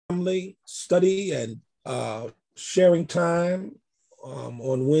family study and sharing time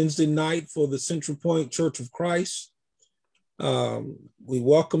on Wednesday night for the Central Point Church of Christ. We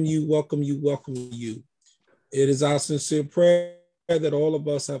welcome you, welcome you, welcome you. It is our sincere prayer that all of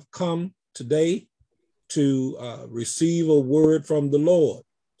us have come today to receive a word from the Lord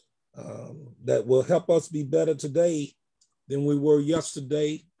that will help us be better today than we were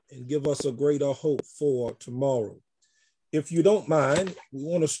yesterday and give us a greater hope for tomorrow. If you don't mind, we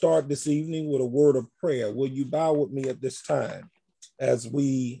want to start this evening with a word of prayer. Will you bow with me at this time as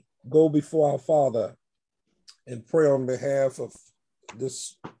we go before our Father and pray on behalf of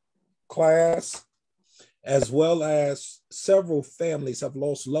this class, as well as several families have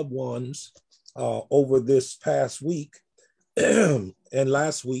lost loved ones over this past week and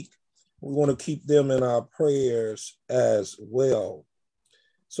last week. We want to keep them in our prayers as well.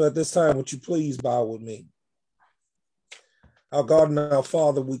 So at this time, would you please bow with me? Our God and our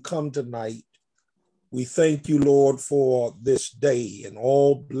Father, we come tonight. We thank you, Lord, for this day and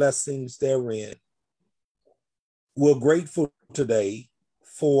all blessings therein. We're grateful today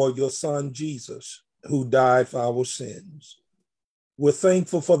for your Son, Jesus, who died for our sins. We're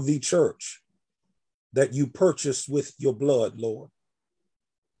thankful for the church that you purchased with your blood, Lord,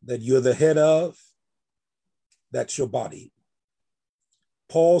 that you're the head of, that's your body.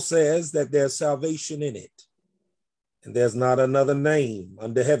 Paul says that there's salvation in it. And there's not another name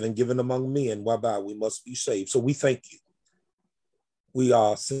under heaven given among men whereby we must be saved. So we thank you. We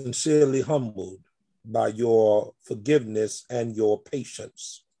are sincerely humbled by your forgiveness and your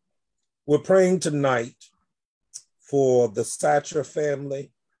patience. We're praying tonight for the Thatcher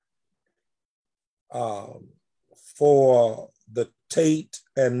family, for the Tate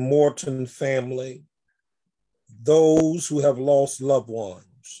and Morton family, those who have lost loved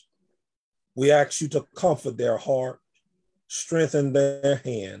ones. We ask you to comfort their heart, strengthen their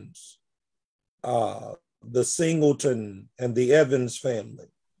hands. The Singleton and the Evans family,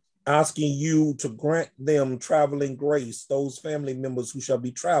 asking you to grant them traveling grace, those family members who shall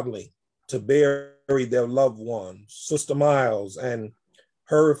be traveling to bury their loved ones. Sister Miles and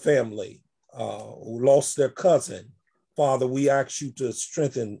her family who lost their cousin. Father, we ask you to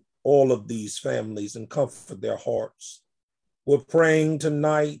strengthen all of these families and comfort their hearts. We're praying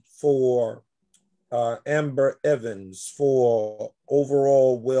tonight for Amber Evans for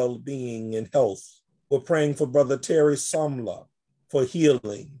overall well-being and health. We're praying for Brother Terry Sumler for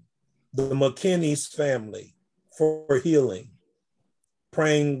healing, the McKinney's family for healing,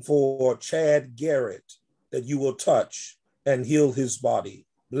 praying for Chad Garrett that you will touch and heal his body.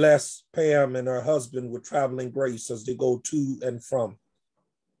 Bless Pam and her husband with traveling grace as they go to and from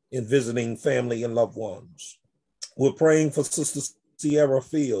in visiting family and loved ones. We're praying for Sister Sierra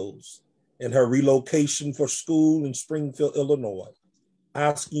Fields and her relocation for school in Springfield, Illinois,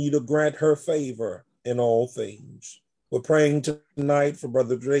 asking you to grant her favor in all things. We're praying tonight for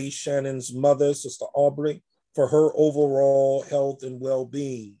Brother Dre Shannon's mother, Sister Aubrey, for her overall health and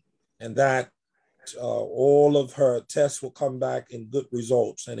well-being, and that all of her tests will come back in good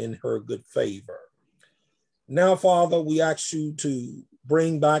results and in her good favor. Now, Father, we ask you to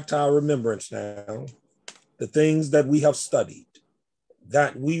bring back to our remembrance now the things that we have studied,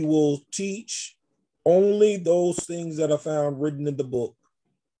 that we will teach only those things that are found written in the book.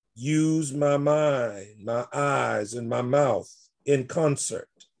 Use my mind, my eyes, and my mouth in concert,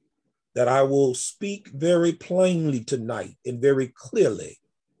 that I will speak very plainly tonight and very clearly,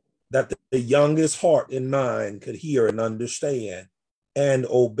 that the youngest heart and mind could hear and understand and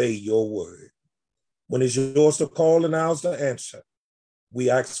obey your word. When it's yours to call and ours to answer, we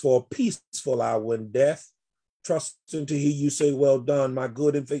ask for a peaceful hour in death, trusting to hear you say, well done, my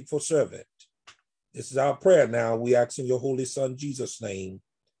good and faithful servant. This is our prayer now. We ask in your holy Son, Jesus' name.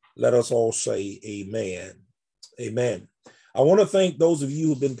 Let us all say amen. Amen. I want to thank those of you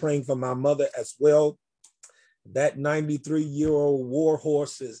who've been praying for my mother as well. That 93-year-old war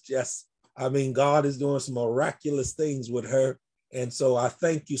horse is just, God is doing some miraculous things with her. And so I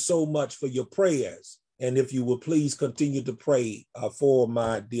thank you so much for your prayers. And if you will please continue to pray for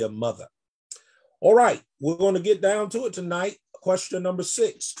my dear mother. All right, we're going to get down to it tonight. Question number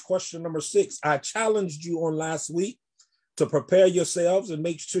 6. Question number 6. I challenged you on last week to prepare yourselves and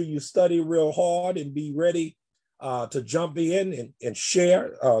make sure you study real hard and be ready to jump in and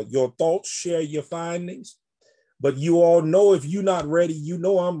share your thoughts, share your findings. But you all know if you're not ready, you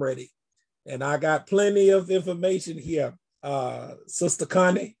know I'm ready. And I got plenty of information here. Sister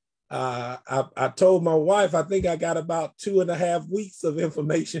Connie, I told my wife, I think I got about 2.5 weeks of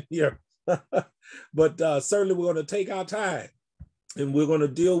information here. But certainly we're going to take our time and we're going to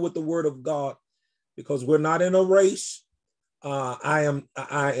deal with the word of God, because we're not in a race. I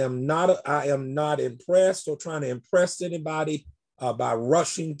am not impressed or trying to impress anybody by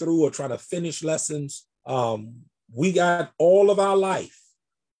rushing through or trying to finish lessons. We got all of our life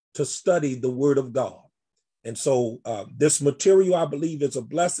to study the Word of God. And so this material, I believe, is a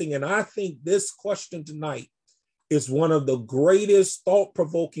blessing. And I think this question tonight is one of the greatest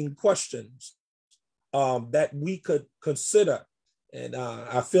thought-provoking questions that we could consider. And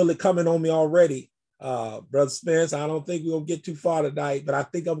I feel it coming on me already. Brother Spence, I don't think we're going to get too far tonight, but I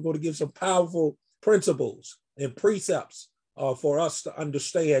think I'm going to give some powerful principles and precepts for us to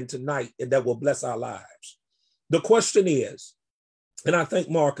understand tonight, and that will bless our lives. The question is, and I thank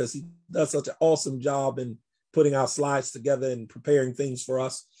Marcus, he does such an awesome job in putting our slides together and preparing things for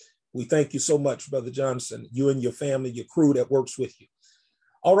us. We thank you so much, Brother Johnson, you and your family, your crew that works with you.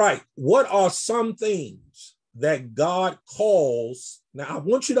 All right, what are some things that God calls? Now, I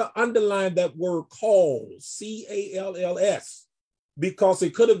want you to underline that word calls, C-A-L-L-S, because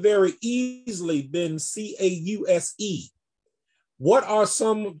it could have very easily been C-A-U-S-E. What are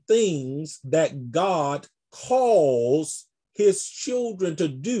some things that God calls his children to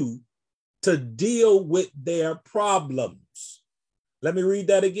do to deal with their problems? Let me read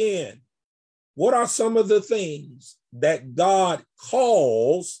that again. What are some of the things that God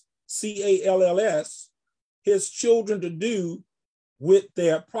calls, C-A-L-L-S, his children to do with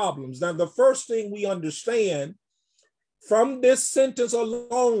their problems? Now, the first thing we understand from this sentence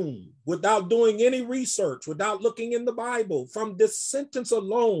alone, without doing any research, without looking in the Bible, from this sentence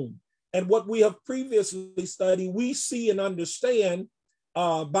alone and what we have previously studied, we see and understand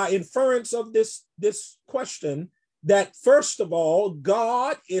by inference of this question that, first of all,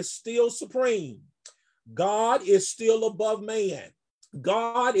 God is still supreme. God is still above man.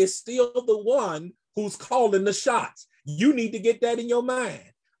 God is still the one who's calling the shots. You need to get that in your mind.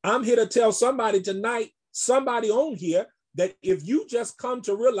 I'm here to tell somebody tonight, somebody on here, that if you just come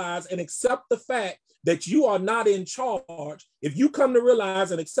to realize and accept the fact that you are not in charge, if you come to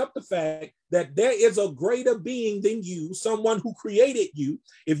realize and accept the fact that there is a greater being than you, someone who created you,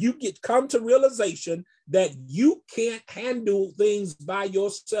 if you come to realization that you can't handle things by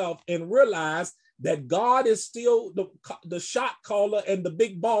yourself and realize that God is still the shot caller and the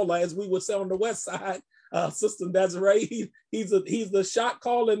big baller, as we would say on the West Side, Sister Desiree, he's the shot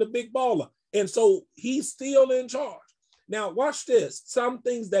caller and the big baller. And so he's still in charge. Now, watch this. Some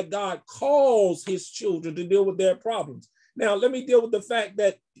things that God calls his children to deal with their problems. Now, let me deal with the fact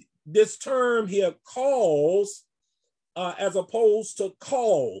that this term here, calls, as opposed to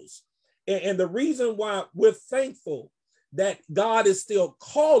calls. And the reason why we're thankful that God is still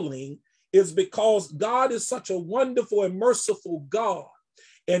calling is because God is such a wonderful and merciful God.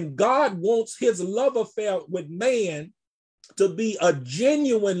 And God wants his love affair with man to be a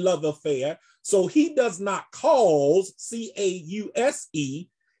genuine love affair. So he does not cause, C-A-U-S-E,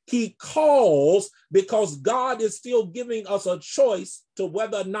 he calls because God is still giving us a choice to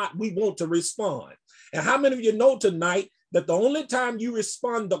whether or not we want to respond. And how many of you know tonight that the only time you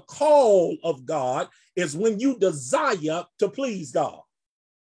respond the call of God is when you desire to please God?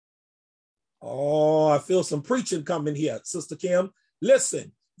 Oh, I feel some preaching coming here, Sister Kim.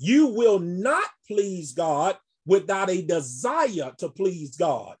 Listen, you will not please God without a desire to please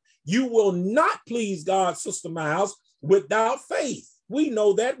God. You will not please God, Sister Miles, without faith. We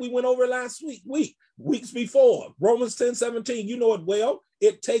know that. We went over last weeks before. Romans 10:17, you know it well.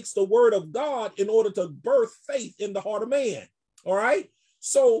 It takes the word of God in order to birth faith in the heart of man. All right?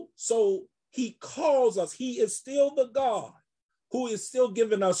 So he calls us. He is still the God who is still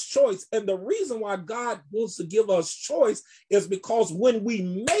giving us choice. And the reason why God wants to give us choice is because when we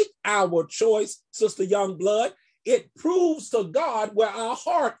make our choice, Sister Youngblood, it proves to God where our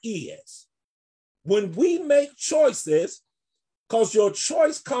heart is. When we make choices, because your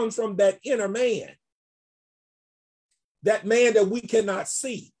choice comes from that inner man, that man that we cannot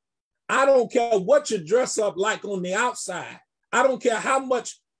see. I don't care what you dress up like on the outside. I don't care how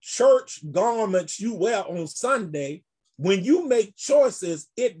much church garments you wear on Sunday. When you make choices,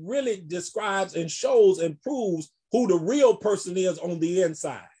 it really describes and shows and proves who the real person is on the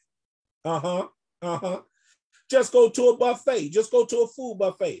inside. Just go to a buffet. Just go to a food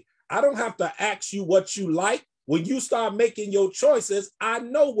buffet. I don't have to ask you what you like. When you start making your choices, I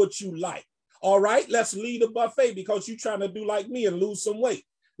know what you like. All right, let's leave the buffet because you're trying to do like me and lose some weight.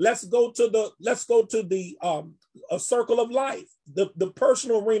 Let's go to the a circle of life, the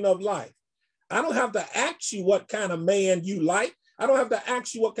personal arena of life. I don't have to ask you what kind of man you like. I don't have to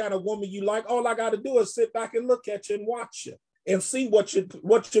ask you what kind of woman you like. All I got to do is sit back and look at you and watch you and see what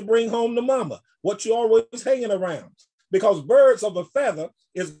you bring home to mama, what you always hanging around. Because birds of a feather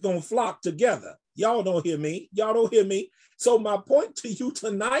is going to flock together. Y'all don't hear me. Y'all don't hear me. So my point to you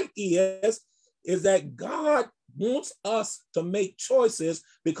tonight is that God wants us to make choices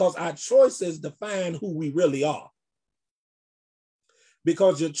because our choices define who we really are.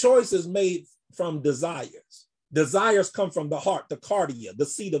 Because your choice is made from desires. Desires come from the heart, the cardia, the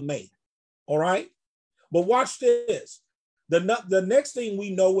seat of man. All right? But watch this. The next thing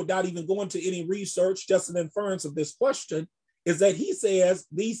we know, without even going to any research, just an inference of this question, is that he says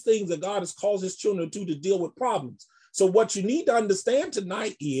these things that God has caused his children to do to deal with problems. So what you need to understand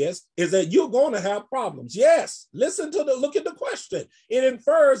tonight is that you're going to have problems. Yes, look at the question. It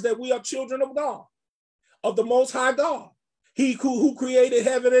infers that we are children of God, of the Most High God. He who created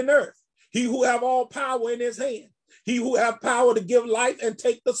heaven and earth. He who have all power in his hand. He who have power to give life and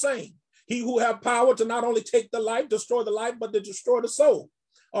take the same. He who have power to not only take the life, destroy the life, but to destroy the soul.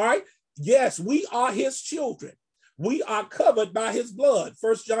 All right. Yes, we are his children. We are covered by his blood.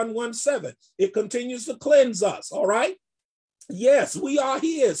 1 John 1:7. It continues to cleanse us. All right. Yes, we are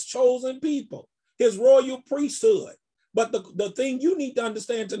his chosen people, his royal priesthood. But the thing you need to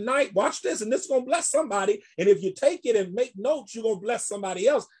understand tonight, watch this, and this is going to bless somebody. And if you take it and make notes, you're going to bless somebody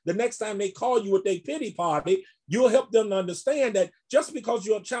else. The next time they call you with their pity party, you'll help them to understand that just because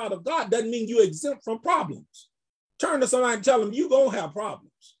you're a child of God doesn't mean you're exempt from problems. Turn to somebody and tell them you're going to have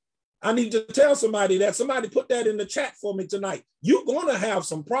problems. I need to tell somebody that. Somebody put that in the chat for me tonight. You're going to have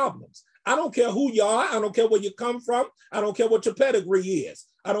some problems. I don't care who you are. I don't care where you come from. I don't care what your pedigree is.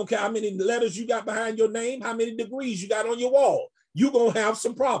 I don't care how many letters you got behind your name, how many degrees you got on your wall. You're going to have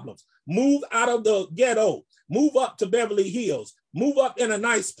some problems. Move out of the ghetto. Move up to Beverly Hills. Move up in a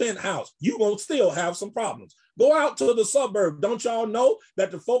nice penthouse. You're going to still have some problems. Go out to the suburbs. Don't y'all know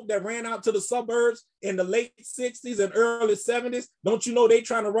that the folk that ran out to the suburbs in the late 60s and early 70s, don't you know they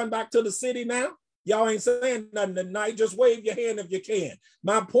trying to run back to the city now? Y'all ain't saying nothing tonight. Just wave your hand if you can.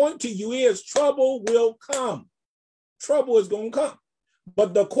 My point to you is trouble will come. Trouble is going to come.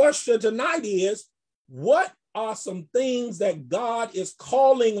 But the question tonight is, what are some things that God is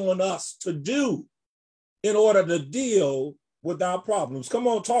calling on us to do in order to deal with our problems? Come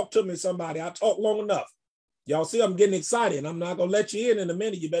on, talk to me, somebody. I talk long enough. Y'all see I'm getting excited. I'm not going to let you in a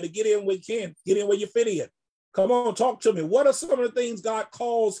minute. You better get in where you can. Get in where you fit in. Come on, talk to me. What are some of the things God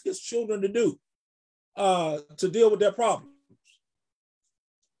calls his children to do to deal with their problems?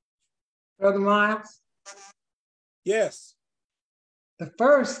 Brother Miles? Yes. The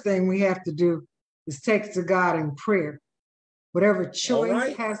first thing we have to do is take to God in prayer. Whatever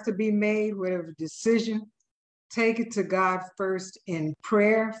choice has to be made, whatever decision, take it to God first in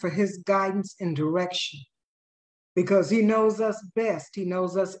prayer for his guidance and direction. Because he knows us best. He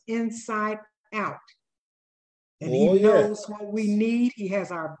knows us inside out. And he knows what we need. He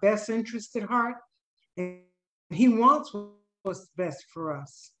has our best interest at heart. And he wants what's best for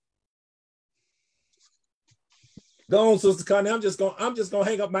us. Go on, Sister Connie. I'm just gonna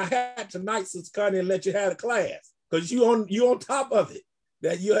hang up my hat tonight, Sister Connie, and let you have a class. Because you on top of it.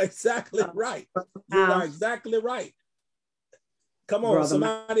 That you're exactly right. You are exactly right. Come on, Brother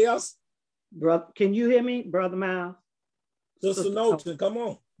somebody else. Brother, can you hear me, Brother Miles? Sister Knowlton, come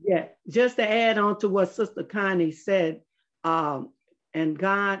on. Yeah, just to add on to what Sister Connie said, and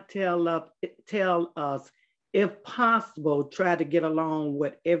God tell us, if possible, try to get along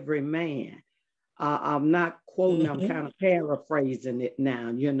with every man. I'm not quoting, I'm kind of paraphrasing it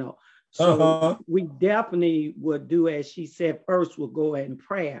now, you know. So we definitely would do, as she said, first we'll go in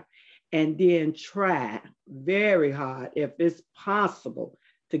prayer and then try very hard, if it's possible,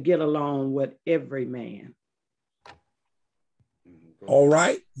 to get along with every man. All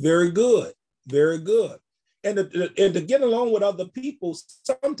right, very good, very good. And to get along with other people,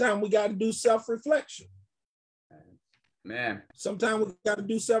 sometimes we got to do self-reflection. Man. Sometimes we got to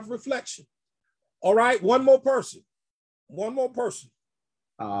do self-reflection. All right, one more person.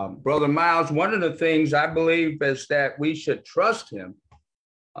 Brother Miles, one of the things I believe is that we should trust him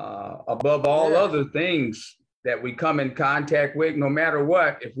above all other things that we come in contact with, no matter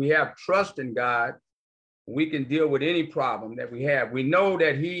what. If we have trust in God, we can deal with any problem that we have. We know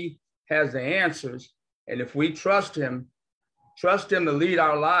that he has the answers. And if we trust him to lead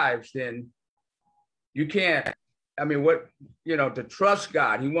our lives, then you can't, to trust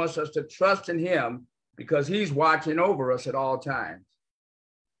God. He wants us to trust in him because he's watching over us at all times.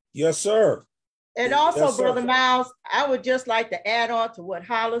 Yes, sir. And also, Brother Miles, I would just like to add on to what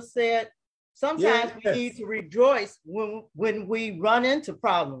Hollis said. Sometimes we need to rejoice when we run into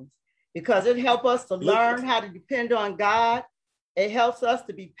problems, because it helps us to learn how to depend on God. It helps us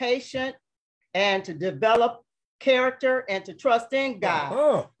to be patient and to develop character and to trust in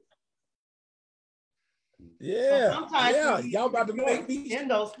God. Yeah. So sometimes y'all about to make me in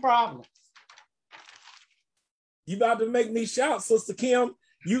those problems. You about to make me shout, Sister Kim.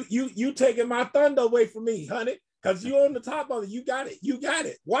 You taking my thunder away from me, honey, because you on the top of it. You got it. You got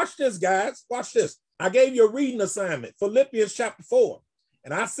it. Watch this, guys. Watch this. I gave you a reading assignment, Philippians chapter 4.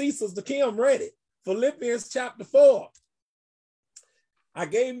 And I see Sister Kim read it. Philippians chapter 4. I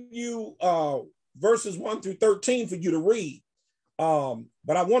gave you verses 1 through 13 for you to read.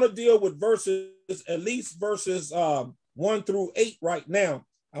 But I want to deal with verses, at least verses 1 through 8 right now.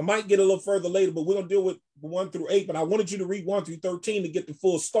 I might get a little further later, but we're going to deal with 1 through 8. But I wanted you to read 1 through 13 to get the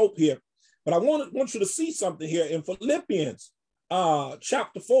full scope here. But I want you to see something here in Philippians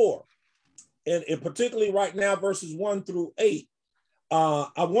chapter 4. And particularly right now, verses 1 through 8. I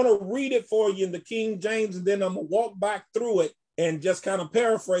want to read it for you in the King James, and then I'm going to walk back through it and just kind of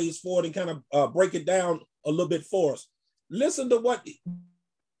paraphrase for it and kind of break it down a little bit for us. Listen to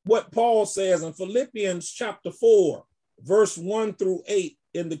what Paul says in Philippians chapter 4, verse 1 through 8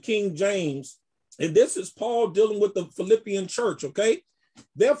 in the King James. And this is Paul dealing with the Philippian church, okay?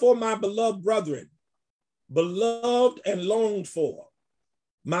 Therefore, my beloved brethren, beloved and longed for,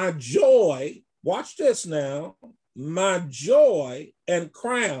 my joy, watch this now, my joy and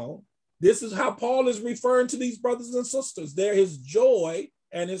crown. This is how Paul is referring to these brothers and sisters. They're his joy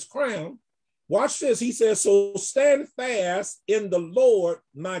and his crown. Watch this. He says, so stand fast in the Lord,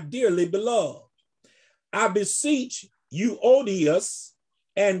 my dearly beloved. I beseech Euodias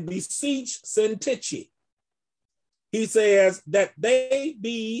and beseech Syntyche. He says that they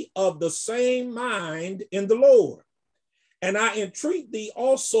be of the same mind in the Lord. And I entreat thee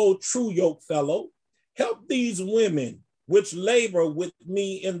also, true yoke fellow, help these women which labor with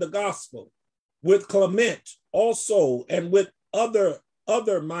me in the gospel, with Clement also, and with other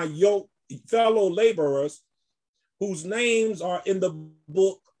my yoke fellow laborers whose names are in the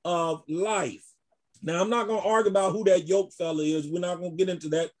book of life. Now, I'm not going to argue about who that yoke fellow is. We're not going to get into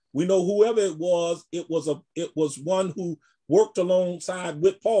that. We know whoever it was one who worked alongside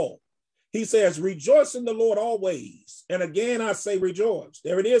with Paul. He says, rejoice in the Lord always. And again, I say rejoice.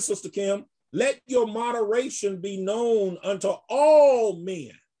 There it is, Sister Kim. Let your moderation be known unto all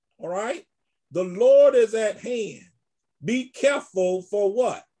men. All right. The Lord is at hand. Be careful for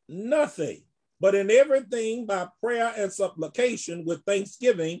what? Nothing, but in everything by prayer and supplication with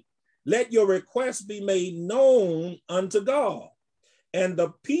thanksgiving, let your requests be made known unto God. And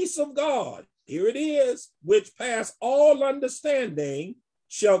the peace of God, here it is, which pass all understanding,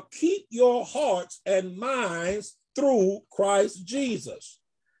 shall keep your hearts and minds through Christ Jesus.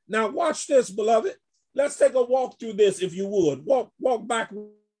 Now watch this, beloved. Let's take a walk through this, if you would. Walk back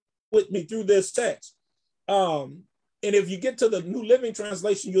with me through this text. And if you get to the New Living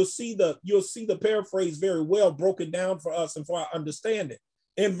Translation, you'll see the paraphrase very well broken down for us and for our understanding.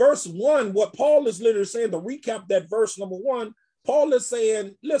 In verse 1, what Paul is literally saying, to recap that verse number 1, Paul is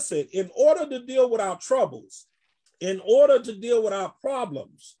saying, listen, in order to deal with our troubles, in order to deal with our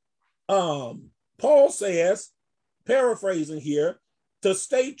problems, Paul says, paraphrasing here, to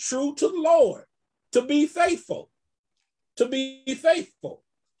stay true to the Lord, to be faithful, to be faithful.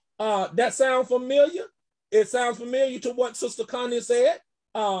 That sound familiar? It sounds familiar to what Sister Connie said.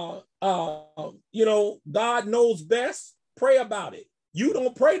 God knows best. Pray about it. You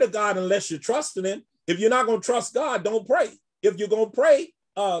don't pray to God unless you're trusting him. If you're not going to trust God, don't pray. If you're going to pray,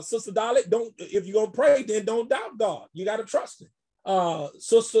 Sister Dolly, if you're going to pray, then don't doubt God. You got to trust him.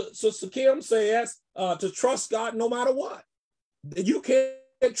 Sister Kim says to trust God no matter what. You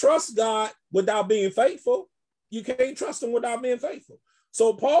can't trust God without being faithful. You can't trust him without being faithful.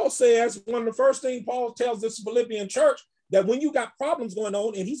 So Paul says, one of the first things Paul tells this Philippian church, that when you got problems going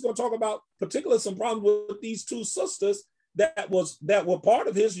on, and he's going to talk about particularly some problems with these two sisters that were part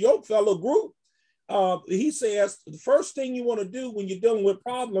of his yoke fellow group. He says, the first thing you want to do when you're dealing with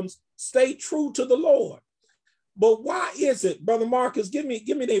problems, stay true to the Lord. But why is it, Brother Marcus, give me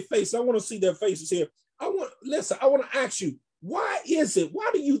their face. I want to see their faces here. I want to ask you, why is it,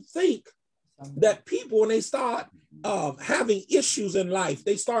 why do you think that people, when they start having issues in life,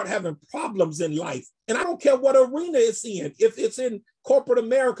 they start having problems in life? And I don't care what arena it's in, if it's in corporate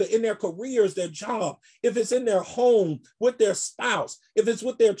America, in their careers, their job, if it's in their home with their spouse, if it's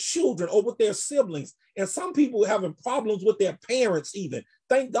with their children or with their siblings. And some people having problems with their parents even.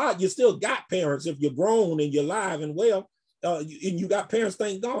 Thank God you still got parents if you're grown and you're alive and well, and you got parents,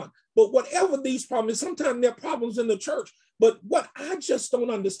 thank God. But whatever these problems, sometimes there are problems in the church. But what I just don't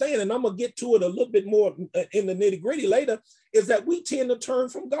understand, and I'm going to get to it a little bit more in the nitty gritty later, is that we tend to turn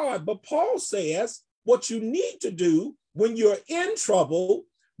from God. But Paul says what you need to do when you're in trouble,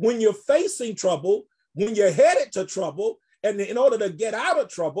 when you're facing trouble, when you're headed to trouble, and in order to get out of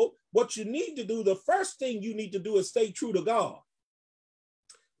trouble, what you need to do, the first thing you need to do is stay true to God.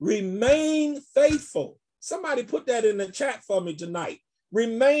 Remain faithful Somebody put that in the chat for me tonight.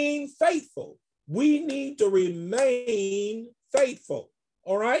 Remain faithful. We need to remain faithful.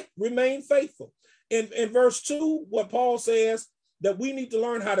 All right? Remain faithful. In verse 2, what Paul says, that we need to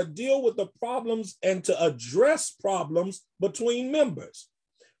learn how to deal with the problems and to address problems between members.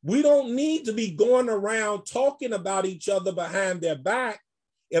 We don't need to be going around talking about each other behind their back.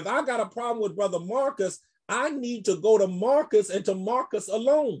 If I got a problem with Brother Marcus, I need to go to Marcus and to Marcus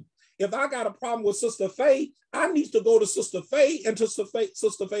alone. If I got a problem with Sister Faye, I need to go to Sister Faye and to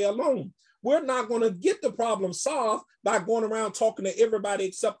Sister Faye alone. We're not going to get the problem solved by going around talking to everybody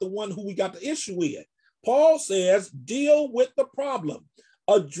except the one who we got the issue with. Paul says, deal with the problem.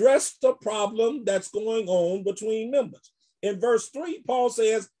 Address the problem that's going on between members. In verse 3, Paul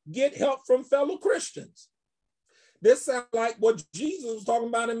says, get help from fellow Christians. This sounds like what Jesus was talking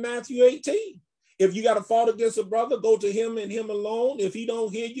about in Matthew 18. If you got a fault against a brother, go to him and him alone. If he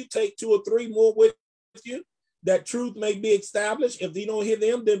don't hear you, take 2 or 3 more with you, that truth may be established. If he don't hear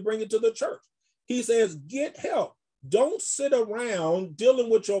them, then bring it to the church. He says, get help. Don't sit around dealing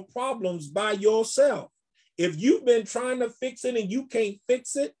with your problems by yourself. If you've been trying to fix it and you can't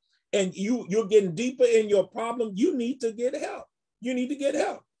fix it, and you're getting deeper in your problem, you need to get help. You need to get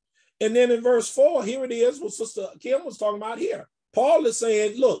help. And then in verse 4, here it is, what Sister Kim was talking about here. Paul is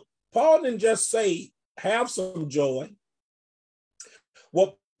saying, look, Paul didn't just say, have some joy.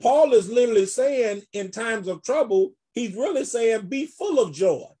 What Paul is literally saying in times of trouble, he's really saying, be full of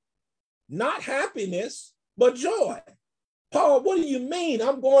joy. Not happiness, but joy. Paul, what do you mean?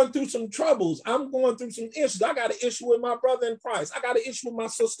 I'm going through some troubles. I'm going through some issues. I got an issue with my brother in Christ. I got an issue with my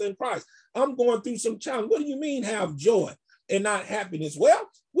sister in Christ. I'm going through some challenge. What do you mean have joy and not happiness? Well,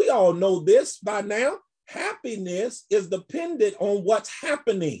 we all know this by now. Happiness is dependent on what's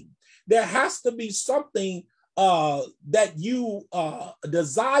happening. There has to be something that you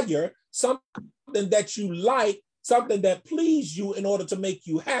desire, something that you like, something that pleases you in order to make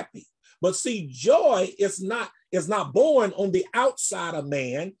you happy. But see, joy is not born on the outside of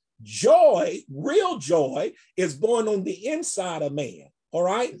man. Joy, real joy, is born on the inside of man. All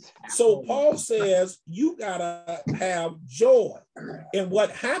right. So Paul says you gotta have joy. And what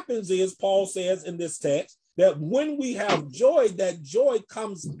happens is, Paul says in this text, that when we have joy, that joy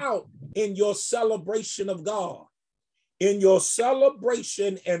comes out in your celebration of God, in your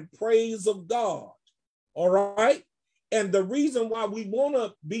celebration and praise of God. All right. And the reason why we want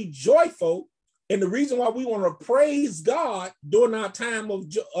to be joyful and the reason why we want to praise God during our time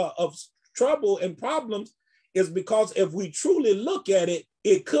of trouble and problems is because if we truly look at it,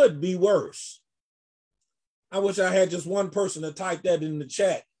 it could be worse. I wish I had just one person to type that in the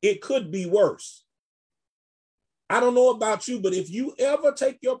chat. It could be worse. I don't know about you, but if you ever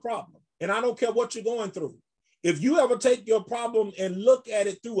take your problem, and I don't care what you're going through, if you ever take your problem and look at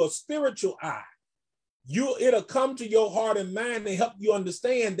it through a spiritual eye, it'll come to your heart and mind and help you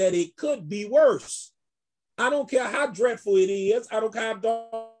understand that it could be worse. I don't care how dreadful it is. I don't care how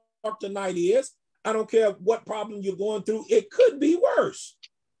dark the night is. I don't care what problem you're going through. It could be worse.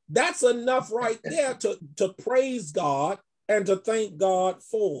 That's enough right there to praise God and to thank God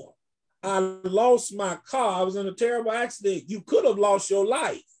for. I lost my car. I was in a terrible accident. You could have lost your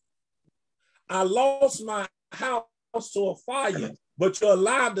life. I lost my house to a fire, but you're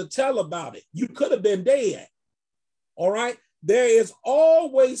allowed to tell about it. You could have been dead. All right. There is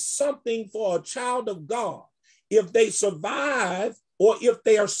always something for a child of God. If they survive or if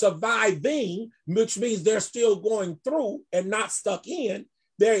they are surviving, which means they're still going through and not stuck in,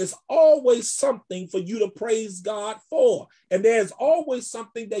 there is always something for you to praise God for. And there's always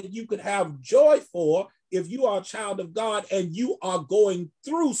something that you could have joy for if you are a child of God and you are going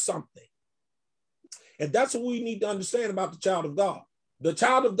through something. And that's what we need to understand about the child of God. The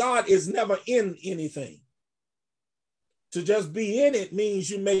child of God is never in anything. To just be in it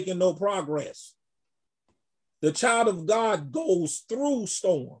means you're making no progress. The child of God goes through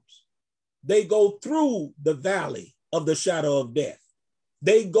storms. They go through the valley of the shadow of death.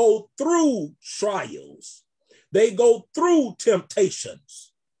 They go through trials. They go through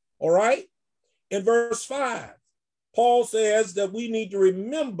temptations. All right. In verse 5, Paul says that we need to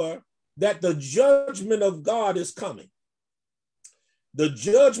remember that the judgment of God is coming. The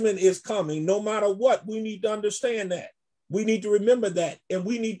judgment is coming no matter what. We need to understand that. We need to remember that, and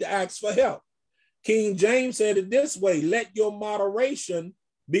we need to ask for help. King James said it this way: let your moderation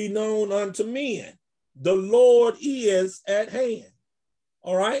be known unto men. The Lord is at hand.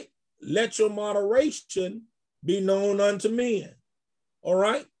 All right. Let your moderation be known unto men. All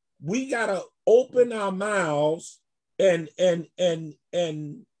right. We got to open our mouths and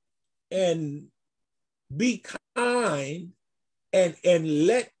be kind and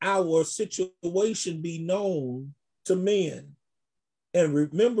let our situation be known to men. And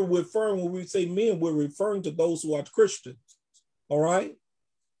remember, when we say men, we're referring to those who are Christians. All right.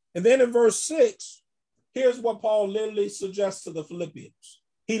 And then in verse 6, here's what Paul literally suggests to the Philippians.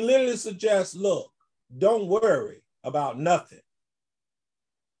 He literally suggests, look, don't worry about nothing,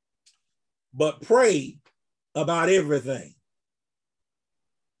 but pray about everything.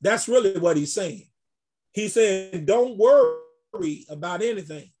 That's really what he's saying. He's saying, don't worry about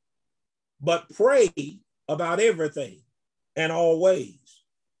anything, but pray about everything and always.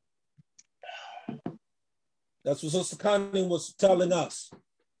 That's what Sister Connie was telling us,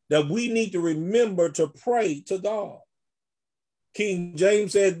 that we need to remember to pray to God. King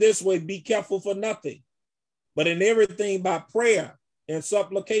James said this way, be careful for nothing, but in everything by prayer and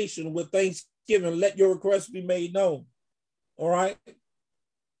supplication with thanksgiving, let your requests be made known. All right.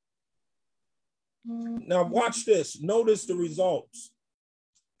 Now watch this. Notice the results.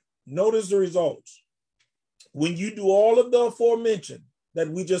 Notice the results. When you do all of the aforementioned that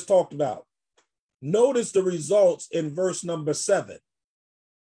we just talked about, notice the results in verse number 7.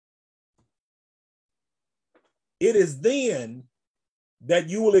 It is then that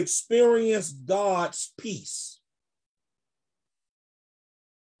you will experience God's peace.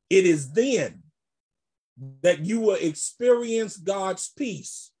 It is then that you will experience God's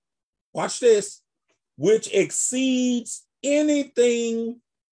peace. Watch this, which exceeds anything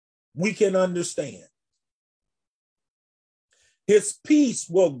we can understand. His peace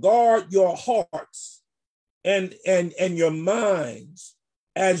will guard your hearts and your minds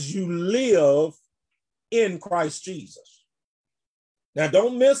as you live in Christ Jesus. Now,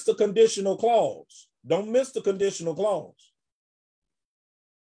 don't miss the conditional clause. Don't miss the conditional clause.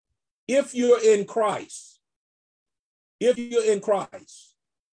 If you're in Christ,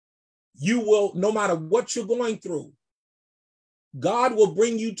 you will, no matter what you're going through, God will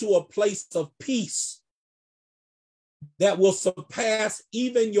bring you to a place of peace that will surpass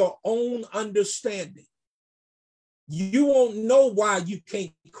even your own understanding. You won't know why you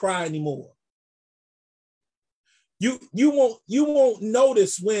can't cry anymore. You won't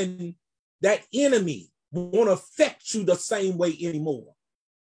notice when that enemy won't affect you the same way anymore.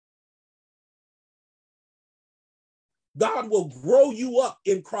 God will grow you up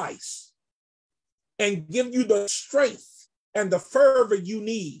in Christ and give you the strength and the fervor you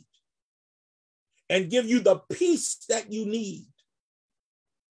need, and give you the peace that you need,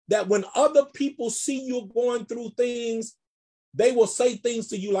 that when other people see you going through things, they will say things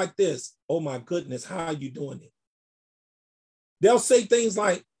to you like this: oh my goodness, how are you doing it? They'll say things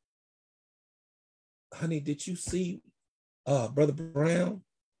like, honey, did you see Brother Brown?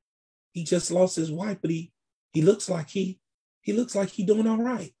 He just lost his wife, but he looks like he doing all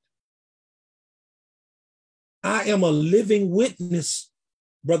right. I am a living witness,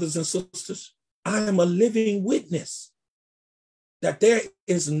 brothers and sisters. I am a living witness that there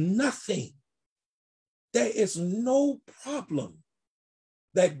is nothing, there is no problem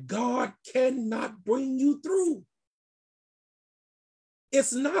that God cannot bring you through.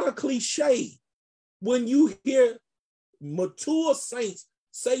 It's not a cliche when you hear mature saints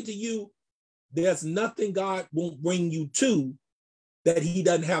say to you, there's nothing God won't bring you to that he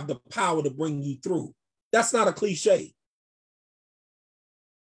doesn't have the power to bring you through. That's not a cliche.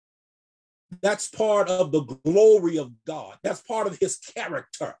 That's part of the glory of God. That's part of his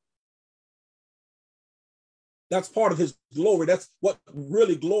character. That's part of his glory. That's what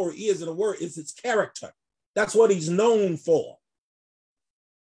really glory is in a word, is its character. That's what he's known for.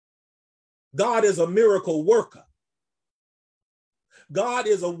 God is a miracle worker. God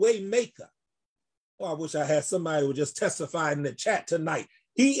is a way maker. Oh, I wish I had somebody who would just testify in the chat tonight.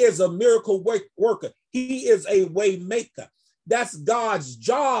 He is a miracle worker. He is a way maker. That's God's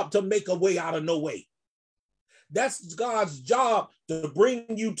job, to make a way out of no way. That's God's job, to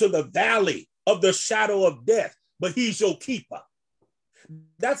bring you to the valley of the shadow of death, but he's your keeper.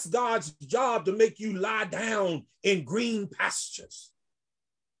 That's God's job, to make you lie down in green pastures.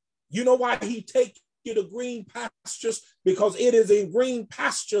 You know why he takes you to green pastures? Because it is in green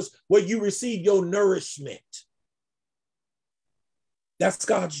pastures where you receive your nourishment. That's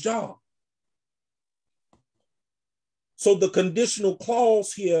God's job. So the conditional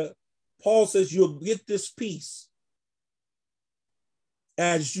clause here, Paul says you'll get this peace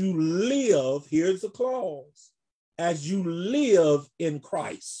as you live, here's the clause, as you live in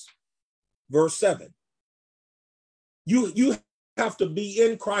Christ. Verse 7. You have to be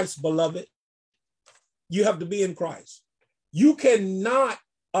in Christ, beloved. You have to be in Christ. You cannot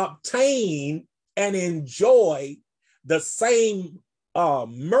obtain and enjoy the same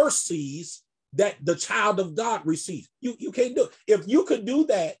mercies that the child of God receives. You can't do it. If you could do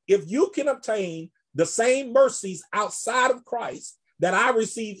that, if you can obtain the same mercies outside of Christ that I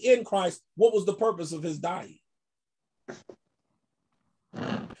received in Christ, what was the purpose of his dying?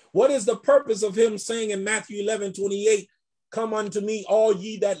 What is the purpose of him saying in Matthew 11:28, come unto me, all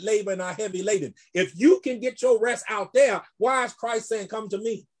ye that labor and are heavy laden? If you can get your rest out there, why is Christ saying, come to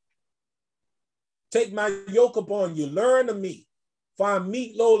me? Take my yoke upon you, learn of me, for I'm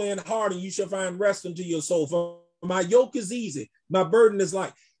meek, lowly, and heart, and you shall find rest unto your soul. For my yoke is easy, my burden is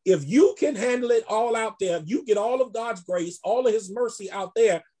light. If you can handle it all out there, if you get all of God's grace, all of his mercy out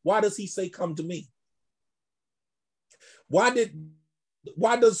there, why does he say, come to me?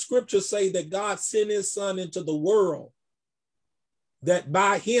 Why does scripture say that God sent his son into the world, that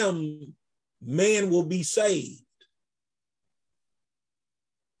by him man will be saved?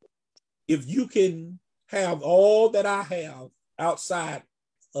 If you can have all that I have outside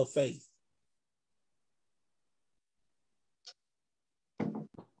of faith.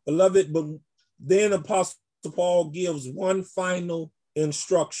 Beloved, but then Apostle Paul gives one final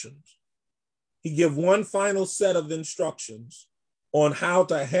instructions. He gives one final set of instructions on how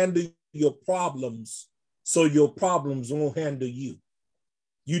to handle your problems so your problems won't handle you.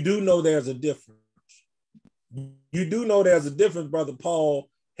 You do know there's a difference. You do know there's a difference, Brother Paul,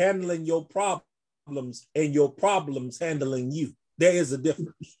 handling your problems and your problems handling you. There is a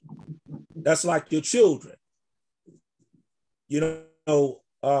difference. That's like your children. You know,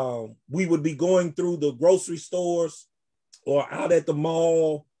 we would be going through the grocery stores or out at the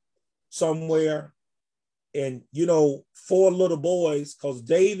mall somewhere, and, you know, 4 little boys, because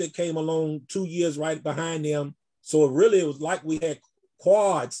David came along 2 years right behind them. So it was like we had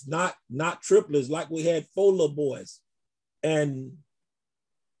quads, not triplets, like we had 4 little boys. And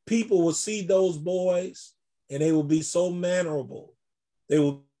people would see those boys and they would be so mannerable. They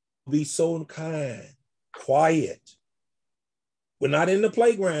would be so kind, quiet. We're not in the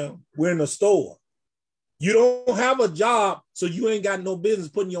playground, we're in the store. You don't have a job, so you ain't got no business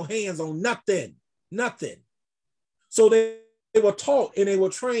putting your hands on nothing. So they were taught and they were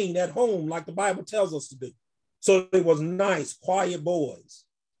trained at home like the Bible tells us to do. So they was nice, quiet boys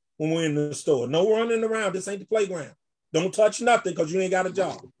when we're in the store. No running around, this ain't the playground. Don't touch nothing because you ain't got a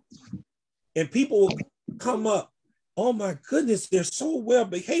job. And people will come up, oh my goodness, they're so well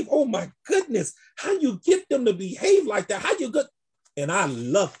behaved. Oh my goodness, how you get them to behave like that? How you good? And I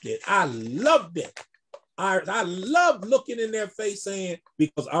loved it. I loved looking in their face saying,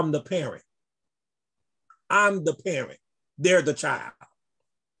 because I'm the parent. I'm the parent. They're the child.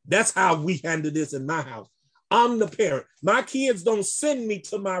 That's how we handle this in my house. I'm the parent. My kids don't send me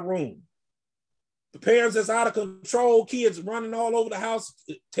to my room. The parents that's out of control, kids running all over the house,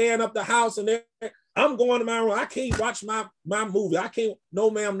 tearing up the house, and I'm going to my room. I can't watch my movie. I can't.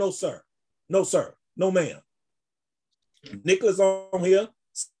 No, ma'am. No, sir. No, sir. No, ma'am. Nicholas on here.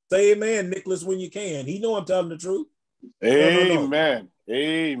 Say amen, Nicholas, when you can. He know I'm telling the truth. Amen. No.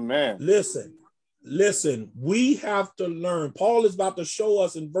 Amen. Listen, we have to learn. Paul is about to show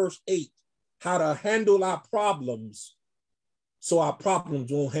us in verse 8 how to handle our problems so our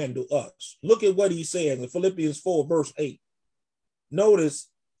problems won't handle us. Look at what he says in Philippians 4, verse 8. Notice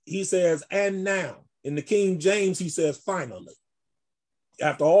he says, and now. In the King James, he says, finally.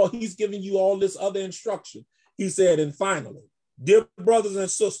 After all, he's giving you all this other instruction. He said, and finally, dear brothers and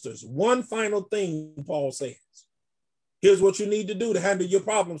sisters, one final thing, Paul says. Here's what you need to do to handle your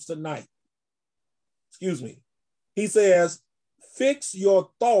problems tonight. Excuse me. He says, fix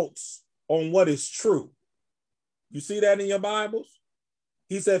your thoughts on what is true. You see that in your Bibles?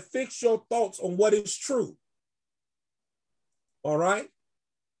 He said, fix your thoughts on what is true. All right?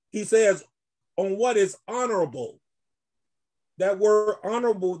 He says, on what is honorable. That word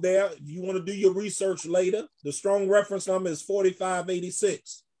honorable there, you want to do your research later. The strong reference number is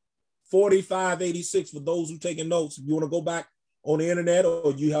 4586. 4586 for those who taking notes. If you want to go back on the internet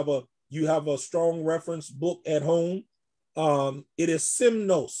or you have a strong reference book at home, it is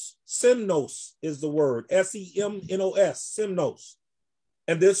Semnos. Semnos is the word, S-E-M-N-O-S, Semnos.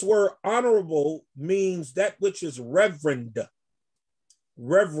 And this word honorable means that which is reverend,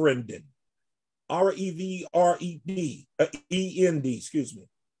 reverended, R-E-V-R-E-D, E-N-D, excuse me.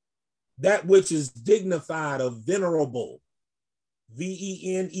 That which is dignified or venerable,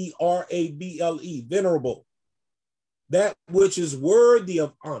 V-E-N-E-R-A-B-L-E, venerable. That which is worthy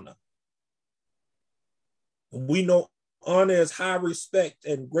of honor. And we know honor is high respect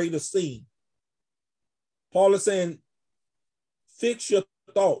and great esteem. Paul is saying, fix your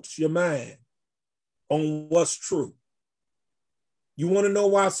thoughts, your mind on what's true. You want to know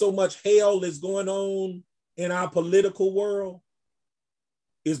why so much hell is going on in our political world?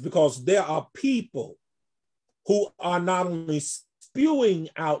 is because there are people who are not only spewing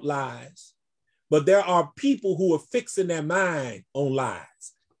out lies, but there are people who are fixing their mind on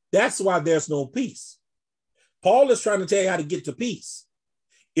lies. That's why there's no peace. Paul is trying to tell you how to get to peace.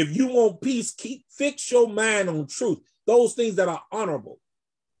 If you want peace, fix your mind on truth, those things that are honorable.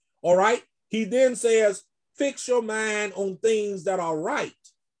 All right. He then says, fix your mind on things that are right.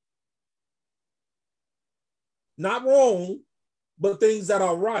 Not wrong, but things that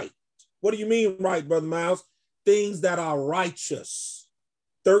are right. What do you mean right, Brother Miles? Things that are righteous.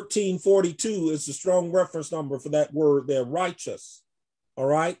 1342 is the strong reference number for that word there, righteous. All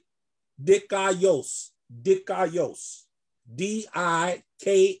right. Dikaios, dikaios, D-I-K-A-I-O-S,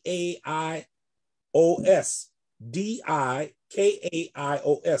 D-I-K-A-I-O-S,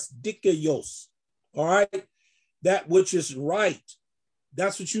 dikaios. All right. That which is right.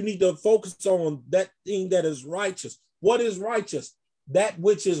 That's what you need to focus on, that thing that is righteous. What is righteous? That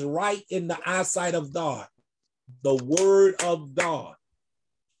which is right in the eyesight of God, the word of God.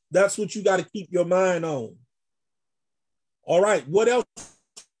 That's what you got to keep your mind on. All right. What else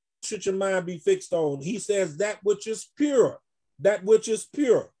should your mind be fixed on? He says that which is pure, that which is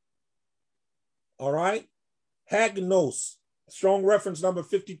pure. All right. Hagnos, strong reference number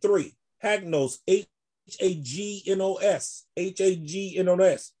 53. Hagnos, H-A-G-N-O-S,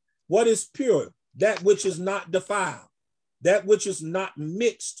 H-A-G-N-O-S. What is pure? That which is not defiled, that which is not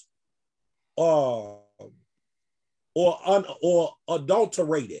mixed or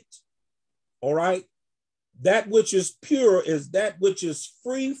adulterated. All right. That which is pure is that which is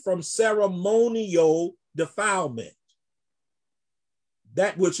free from ceremonial defilement,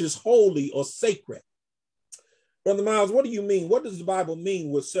 that which is holy or sacred. Brother Miles, what do you mean? What does the Bible mean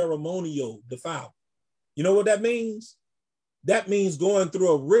with ceremonial defilement? You know what that means? That means going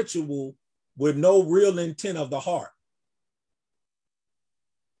through a ritual with no real intent of the heart.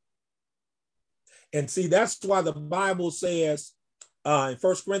 And see, that's why the Bible says in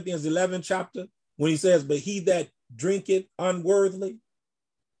 1 Corinthians 11 chapter, when he says, but he that drinketh unworthily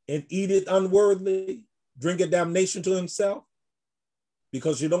and eateth unworthily, drinketh damnation to himself,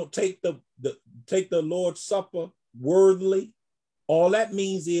 because you don't take the Lord's Supper worthily. All that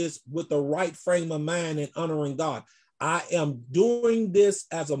means is with the right frame of mind and honoring God. I am doing this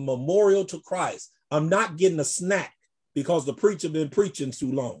as a memorial to Christ. I'm not getting a snack because the preacher been preaching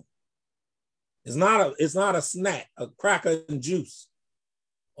too long. It's not a snack, a cracker and juice.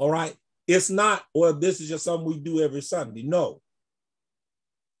 All right. It's not, or this is just something we do every Sunday. No.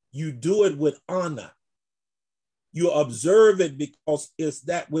 You do it with honor. You observe it because it's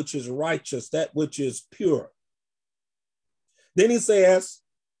that which is righteous, that which is pure. Then he says,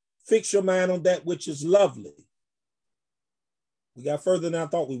 fix your mind on that which is lovely. We got further than I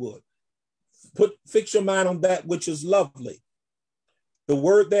thought we would. Fix your mind on that which is lovely. The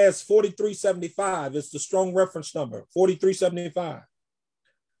word there is 4375. It's the strong reference number, 4375.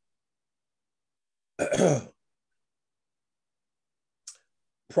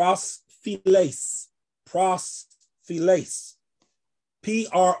 Prosphiles, prosphiles,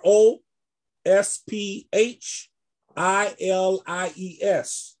 Prosphiles.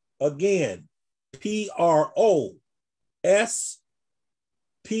 Again, Prosphiles.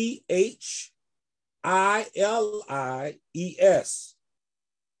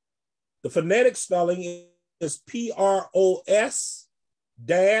 The phonetic spelling is PROS-FEE-LACE.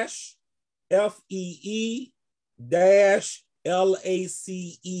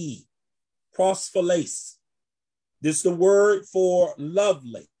 Prosphiles. This is the word for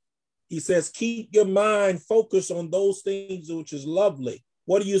lovely. He says, keep your mind focused on those things which is lovely.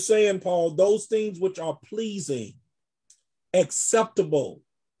 What are you saying, Paul? Those things which are pleasing, acceptable,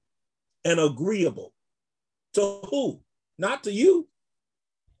 and agreeable. To who? Not to you.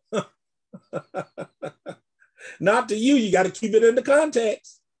 Not to you. You got to keep it in the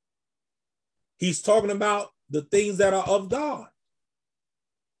context. He's talking about the things that are of God.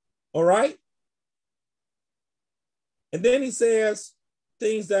 All right. And then he says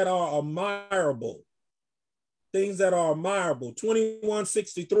things that are admirable. Things that are admirable.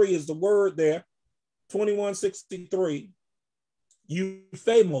 2163 is the word there. 2163.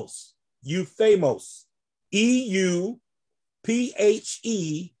 Euphemos. Euphemos. EUPHEMOS.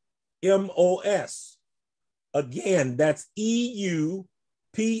 Again, that's EUPHEMOS.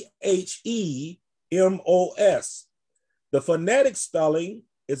 The phonetic spelling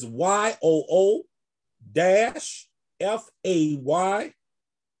is YOO-FAY-MOS.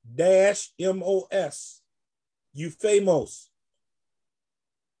 Euphemos.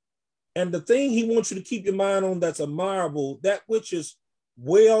 And the thing he wants you to keep your mind on that's admirable, that which is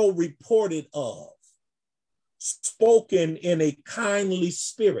well reported of. spoken in a kindly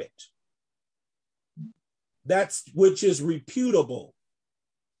spirit, that which is reputable,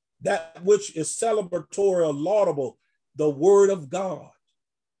 that which is celebratory or laudable, the word of God.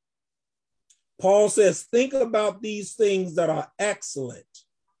 Paul says, think about these things that are excellent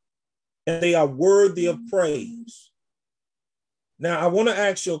and they are worthy of praise. Now, I want to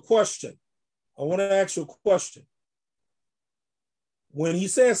ask you a question. When he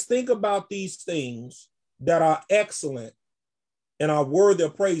says, think about these things that are excellent and are worthy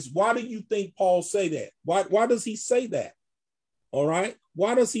of praise, why do you think Paul say that? Why does he say that? All right.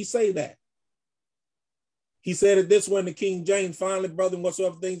 Why does he say that? He said it this way in the King James, finally, brethren,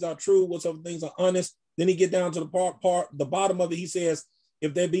 whatsoever things are true, whatsoever things are honest. Then he get down to the bottom of it. He says,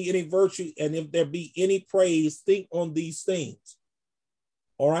 if there be any virtue and if there be any praise, think on these things.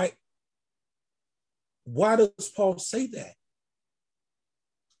 All right. Why does Paul say that?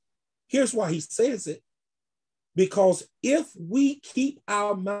 Here's why he says it. Because if we keep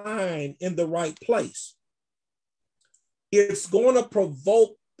our mind in the right place, it's going to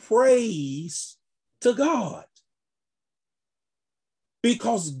provoke praise to God.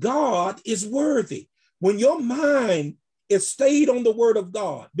 Because God is worthy. When your mind is stayed on the word of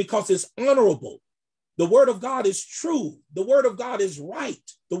God, because it's honorable, the word of God is true, the word of God is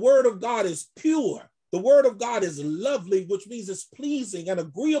right, the word of God is pure, the word of God is lovely, which means it's pleasing and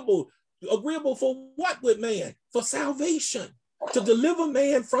agreeable for what with man? For salvation, to deliver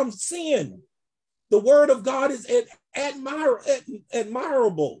man from sin. The word of God is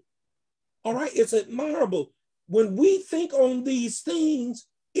admirable. All right, it's admirable. When we think on these things,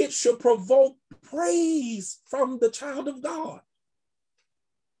 it should provoke praise from the child of God.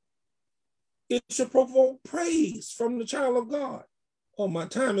 It should provoke praise from the child of God. Oh, my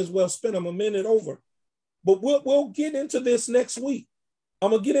time is well spent. I'm a minute over. But we'll get into this next week. I'm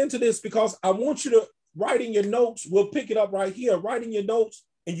going to get into this because I want you to write in your notes. We'll pick it up right here. Write in your notes.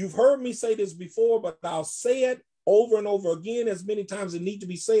 And you've heard me say this before, but I'll say it over and over again as many times as it needs to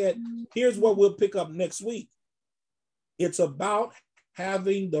be said. Here's what we'll pick up next week. It's about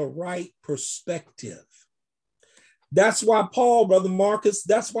having the right perspective. That's why Paul, Brother Marcus,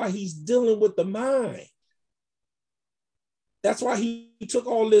 that's why he's dealing with the mind. That's why he took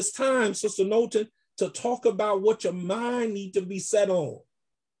all this time, Sister Knowlton, to talk about what your mind needs to be set on.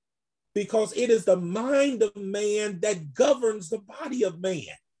 Because it is the mind of man that governs the body of man.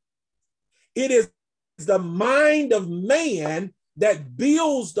 It is the mind of man that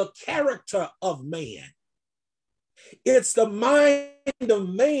builds the character of man. It's the mind of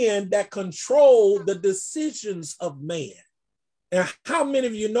man that controls the decisions of man. And how many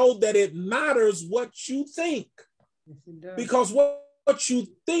of you know that it matters what you think? Yes, because what you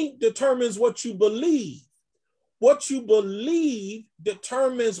think determines what you believe. What you believe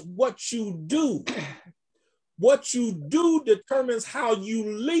determines what you do. What you do determines how you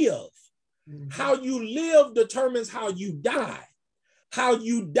live. How you live determines how you die. How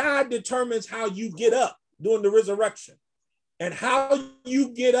you die determines how you get up during the resurrection. And how you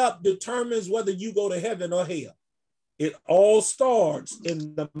get up determines whether you go to heaven or hell. It all starts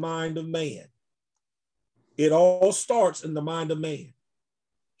in the mind of man. It all starts in the mind of man.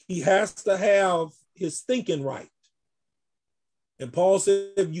 He has to have his thinking right. And Paul said,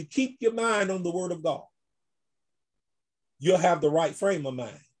 if you keep your mind on the word of God, you'll have the right frame of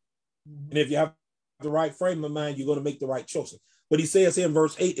mind. And if you have the right frame of mind, you're going to make the right choices. But he says here in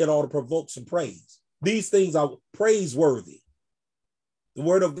verse 8, it ought to provoke some praise. These things are praiseworthy. The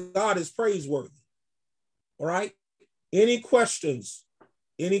word of God is praiseworthy. All right. Any questions?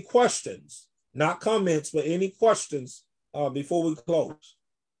 Any questions? Not comments, but any questions before we close?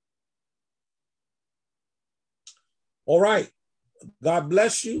 All right. God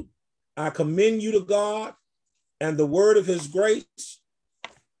bless you. I commend you to God and the word of his grace,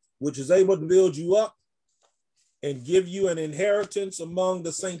 which is able to build you up and give you an inheritance among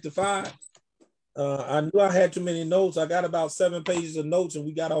the sanctified. I knew I had too many notes. I got about 7 pages of notes and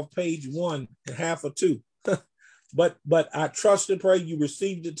we got off page 1 and half or 2. but I trust and pray you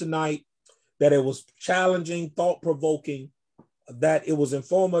received it tonight, that it was challenging, thought-provoking, that it was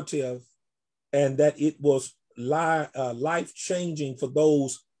informative, and that it was life-changing for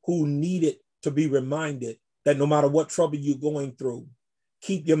those who needed to be reminded that no matter what trouble you're going through,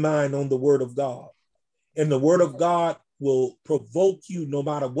 keep your mind on the word of God. And the word of God will provoke you no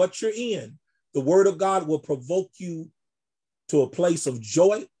matter what you're in. The word of God will provoke you to a place of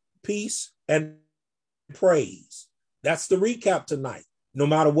joy, peace, and praise. That's the recap tonight. No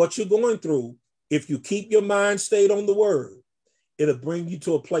matter what you're going through, if you keep your mind stayed on the word, it'll bring you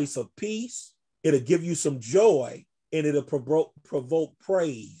to a place of peace. It'll give you some joy, and it'll provoke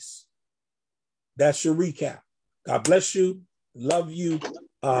praise. That's your recap. God bless you. Love you.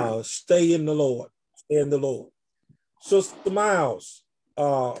 Stay in the Lord. Stay in the Lord. Sister Miles,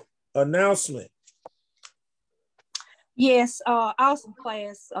 announcement. Yes, awesome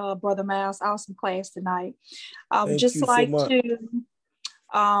class, Brother Miles. Awesome class tonight. I would just like to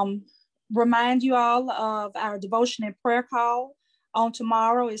remind you all of our devotion and prayer call on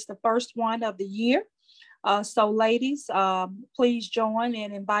tomorrow. It's the first one of the year. So ladies, please join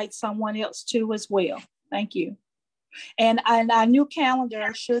and invite someone else too as well. Thank you. And our new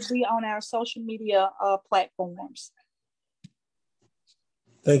calendar should be on our social media platforms.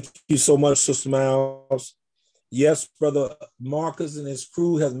 Thank you so much, Sister Miles. Yes, Brother Marcus and his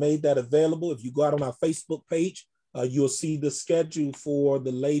crew has made that available. If you go out on our Facebook page, you'll see the schedule for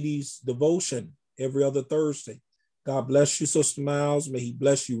the ladies' devotion every other Thursday. God bless you, Sister Miles. May he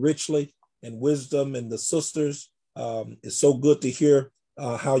bless you richly in wisdom, and the sisters. It's so good to hear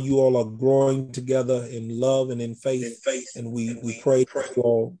how you all are growing together in love and in faith. And we pray for you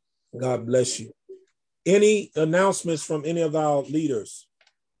all. God bless you. Any announcements from any of our leaders?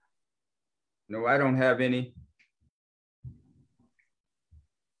 No, I don't have any.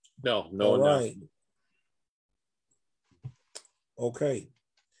 No. All right. Okay.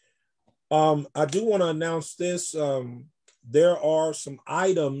 I do want to announce this. There are some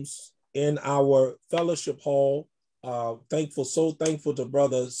items in our fellowship hall. So thankful to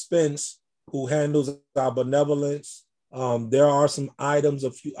Brother Spence, who handles our benevolence. There are some items,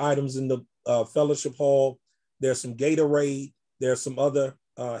 a few items in the fellowship hall. There's some Gatorade. There's some other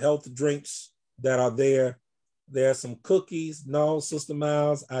health drinks that are there. There's some cookies. No, Sister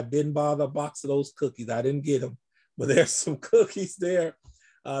Miles, I didn't buy the box of those cookies. I didn't get them, but there's some cookies there.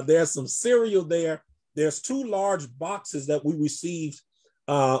 There's some cereal there. There's 2 large boxes that we received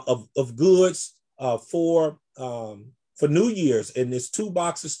of goods for New Year's, and there's 2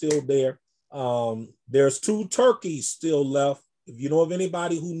 boxes still there. There's 2 turkeys still left. If you know of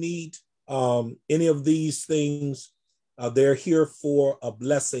anybody who needs any of these things, they're here for a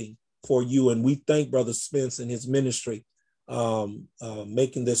blessing for you. And we thank Brother Spence and his ministry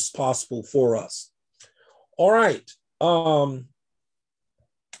making this possible for us. All right. Brother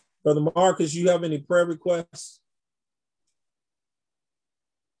Marcus, you have any prayer requests?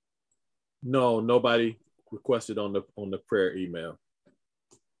 No, nobody requested on the prayer email.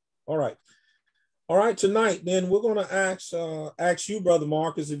 All right. All right, tonight, then we're going to ask you, Brother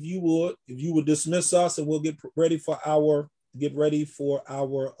Marcus, if you would dismiss us, and we'll get ready for our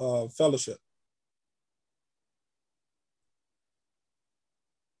fellowship.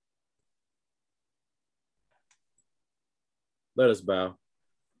 Let us bow.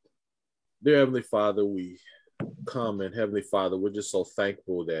 Dear Heavenly Father, we come, and Heavenly Father, we're just so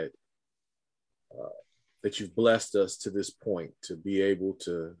thankful that you've blessed us to this point to be able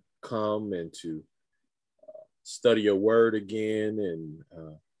to come and to study your word again. And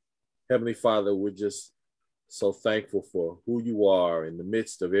Heavenly Father, we're just so thankful for who you are in the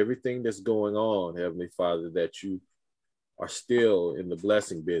midst of everything that's going on, Heavenly Father, that you are still in the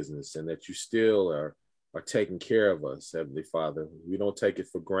blessing business and that you still are taking care of us, Heavenly Father. We don't take it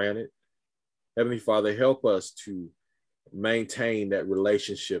for granted. Heavenly Father, help us to maintain that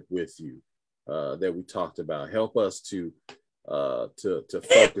relationship with you that we talked about. Help us to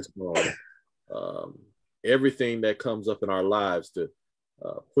focus on everything that comes up in our lives, to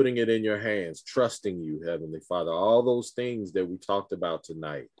putting it in your hands, trusting you, Heavenly Father, all those things that we talked about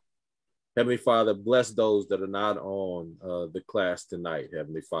tonight. Heavenly Father, bless those that are not on the class tonight,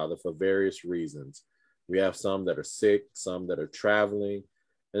 Heavenly Father, for various reasons. We have some that are sick, some that are traveling,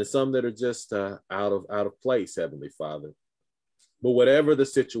 and some that are just out of place, Heavenly Father. But whatever the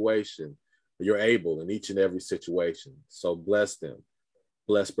situation, you're able in each and every situation. So bless them.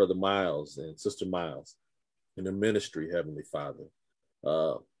 Bless Brother Miles and Sister Miles in the ministry, Heavenly Father.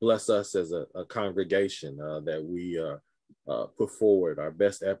 Bless us as a congregation that we put forward our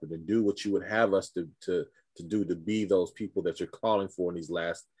best effort and do what you would have us to do, to be those people that you're calling for in these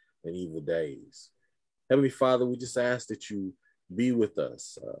last and evil days. Heavenly Father, we just ask that you be with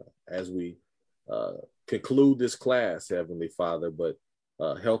us as we conclude this class, Heavenly Father, but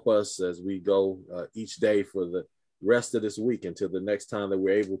help us as we go each day for the rest of this week until the next time that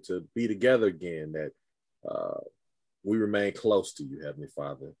we're able to be together again, that we remain close to you, Heavenly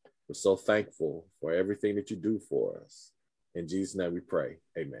Father. We're so thankful for everything that you do for us. In Jesus' name we pray.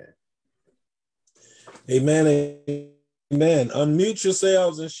 Amen. Amen. Amen. Unmute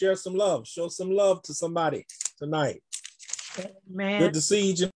yourselves and share some love. Show some love to somebody tonight. Amen. Good to see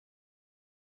each and